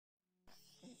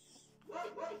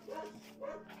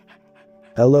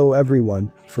Hello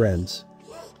everyone, friends.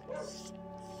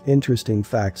 Interesting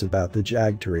facts about the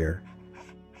Jagdterrier.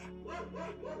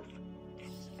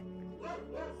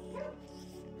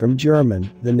 From German,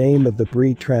 the name of the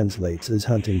breed translates as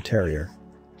hunting terrier.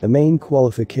 The main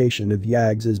qualification of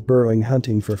Yags is burrowing,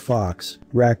 hunting for fox,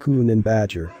 raccoon and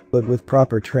badger, but with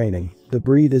proper training, the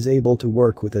breed is able to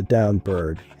work with a downed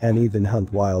bird and even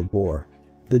hunt wild boar.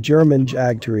 The German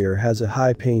Jagdterrier has a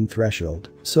high pain threshold,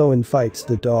 so in fights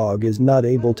the dog is not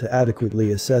able to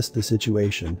adequately assess the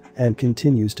situation and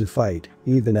continues to fight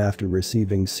even after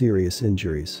receiving serious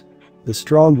injuries. The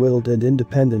strong-willed and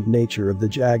independent nature of the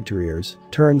Jagdterriers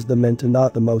turns them into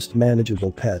not the most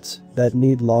manageable pets that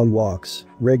need long walks,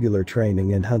 regular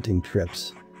training and hunting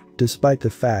trips. Despite the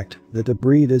fact that the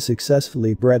breed is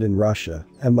successfully bred in Russia,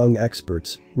 among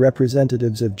experts,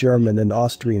 representatives of German and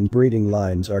Austrian breeding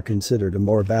lines are considered a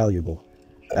more valuable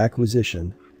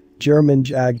acquisition. German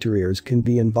Jagdterriers can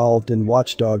be involved in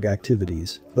watchdog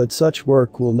activities, but such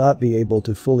work will not be able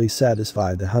to fully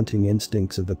satisfy the hunting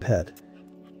instincts of the pet.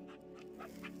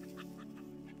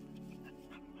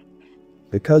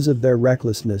 Because of their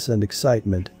recklessness and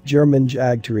excitement, German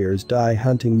Jagdterriers die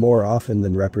hunting more often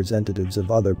than representatives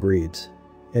of other breeds.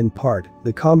 In part,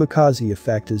 the kamikaze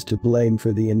effect is to blame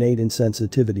for the innate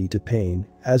insensitivity to pain,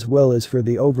 as well as for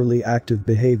the overly active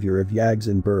behavior of yags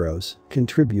in burrows,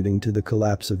 contributing to the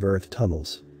collapse of earth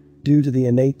tunnels. Due to the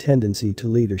innate tendency to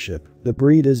leadership, the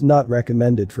breed is not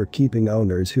recommended for keeping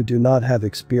owners who do not have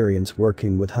experience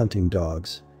working with hunting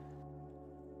dogs.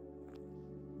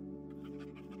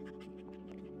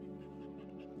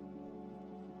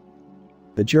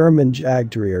 The German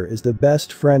Jagdterrier is the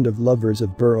best friend of lovers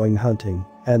of burrowing hunting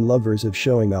and lovers of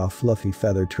showing off fluffy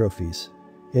feather trophies.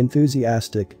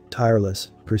 Enthusiastic,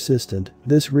 tireless, persistent,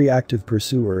 this reactive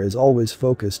pursuer is always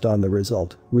focused on the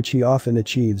result, which he often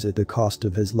achieves at the cost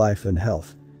of his life and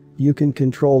health. You can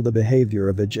control the behavior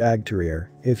of a Jagdterrier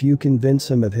if you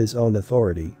convince him of his own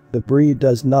authority. The breed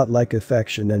does not like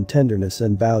affection and tenderness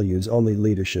and values only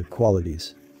leadership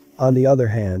qualities. On the other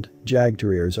hand,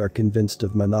 Jagdterriers are convinced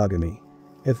of monogamy.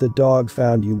 If the dog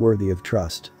found you worthy of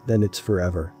trust, then it's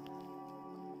forever.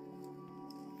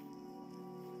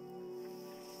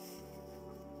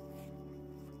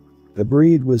 The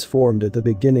breed was formed at the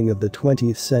beginning of the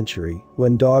 20th century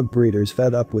when dog breeders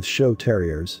fed up with show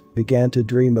terriers began to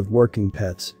dream of working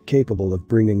pets capable of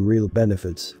bringing real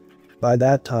benefits. By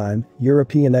that time,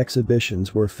 European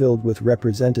exhibitions were filled with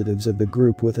representatives of the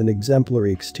group with an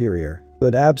exemplary exterior,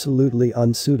 but absolutely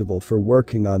unsuitable for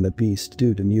working on the beast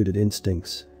due to muted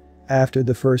instincts. After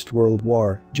the First World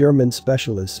War, German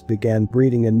specialists began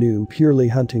breeding a new, purely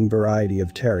hunting variety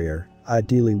of terrier,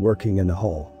 ideally working in a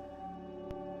hole.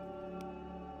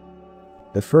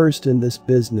 The first in this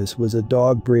business was a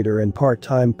dog breeder and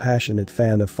part-time passionate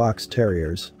fan of fox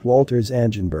terriers, Walter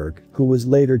Zangenberg, who was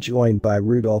later joined by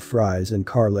Rudolf Fries and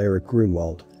Karl Erich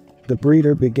Grunwald. The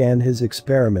breeder began his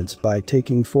experiments by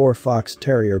taking 4 fox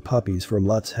terrier puppies from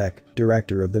Lutz Heck,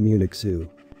 director of the Munich Zoo.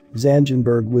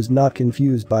 Zangenberg was not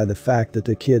confused by the fact that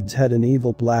the kids had an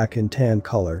evil black and tan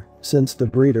color, since the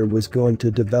breeder was going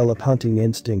to develop hunting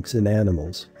instincts in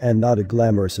animals and not a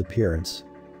glamorous appearance.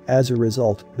 As a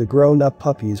result, the grown-up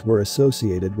puppies were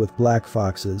associated with black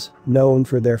foxes, known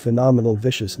for their phenomenal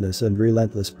viciousness and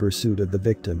relentless pursuit of the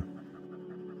victim.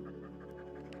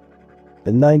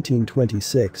 In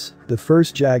 1926, the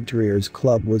first Jagdterriers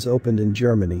Club was opened in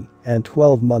Germany, and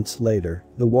 12 months later,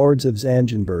 the wards of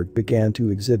Zangenberg began to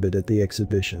exhibit at the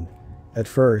exhibition. At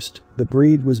first, the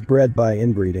breed was bred by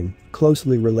inbreeding,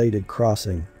 closely related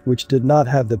crossing, which did not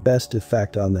have the best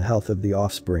effect on the health of the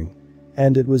offspring.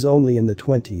 And it was only in the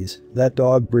 20s that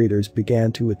dog breeders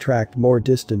began to attract more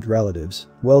distant relatives,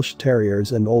 Welsh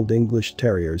Terriers and Old English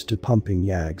Terriers, to pumping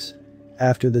yags.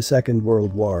 After the Second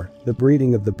World War, the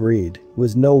breeding of the breed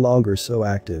was no longer so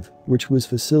active, which was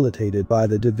facilitated by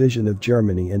the division of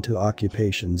Germany into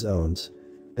occupation zones.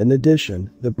 In addition,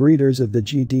 the breeders of the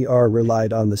GDR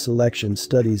relied on the selection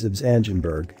studies of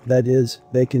Zangenberg, that is,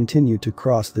 they continued to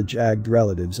cross the jagged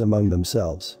relatives among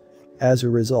themselves. As a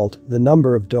result, the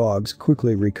number of dogs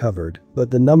quickly recovered, but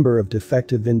the number of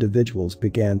defective individuals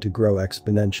began to grow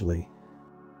exponentially.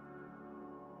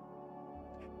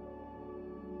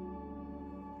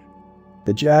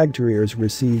 The Jagdterriers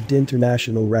received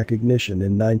international recognition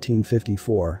in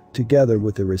 1954, together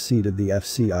with the receipt of the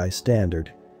FCI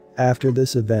standard. After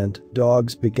this event,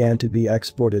 dogs began to be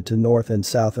exported to North and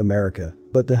South America,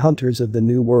 but the hunters of the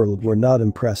New World were not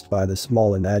impressed by the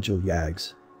small and agile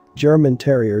yags. German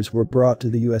terriers were brought to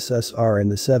the USSR in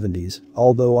the 70s,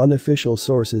 although unofficial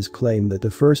sources claim that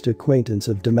the first acquaintance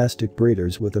of domestic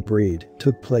breeders with the breed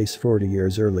took place 40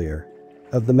 years earlier.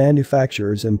 Of the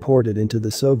manufacturers imported into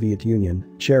the Soviet Union,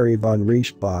 Cherry von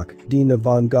Riechbach, Dina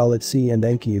von Galitzee and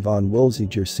Enki von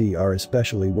Woolseyjersey are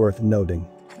especially worth noting.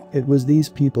 It was these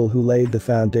people who laid the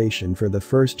foundation for the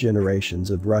first generations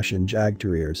of Russian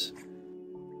Jagdterriers.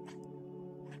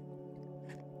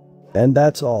 And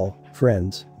that's all,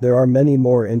 friends. There are many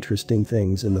more interesting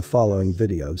things in the following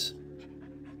videos.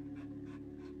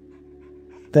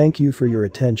 Thank you for your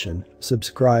attention.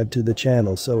 Subscribe to the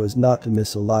channel so as not to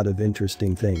miss a lot of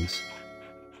interesting things.